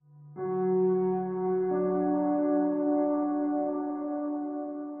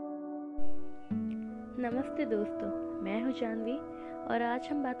नमस्ते दोस्तों, मैं हूँ जानवी और आज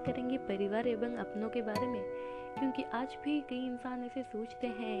हम बात करेंगे परिवार एवं अपनों के बारे में। क्योंकि आज भी कई इंसान ऐसे सोचते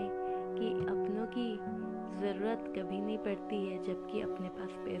हैं कि अपनों की ज़रूरत कभी नहीं पड़ती है जबकि अपने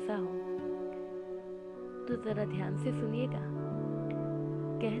पास पैसा हो। तो ज़रा ध्यान से सुनिएगा।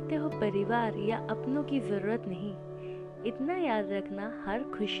 कहते हो परिवार या अपनों की ज़रूरत नहीं, इतना याद रखना, हर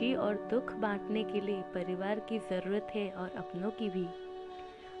खुशी और दुख बांटने के लिए परिवार की ज़रूरत है और अपनों की भी।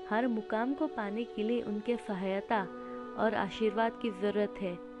 हर मुकाम को पाने के लिए उनके सहायता और आशीर्वाद की ज़रूरत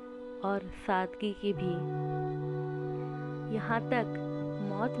है और सादगी की भी। यहाँ तक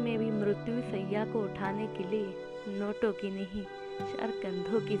मौत में भी मृत्यु सैया को उठाने के लिए नोटों की नहीं, 4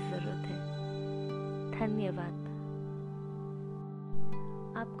 कंधों की ज़रूरत है। धन्यवाद।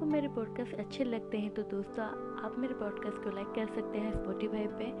 आपको मेरे पॉडकास्ट अच्छे लगते हैं तो दोस्तों आप मेरे पॉडकास्ट को लाइक कर सकते हैं स्पॉटिफाई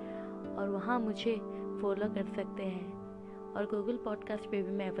पे और वहाँ मुझे फॉलो कर सकते हैं। और गूगल पॉडकास्ट पे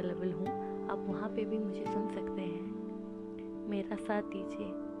भी मैं अवेलेबल हूँ, आप वहाँ पे भी मुझे सुन सकते हैं। मेरा साथ दीजिए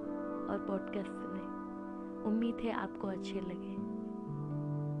और पॉडकास्ट सुनें। उम्मीद है आपको अच्छे लगे।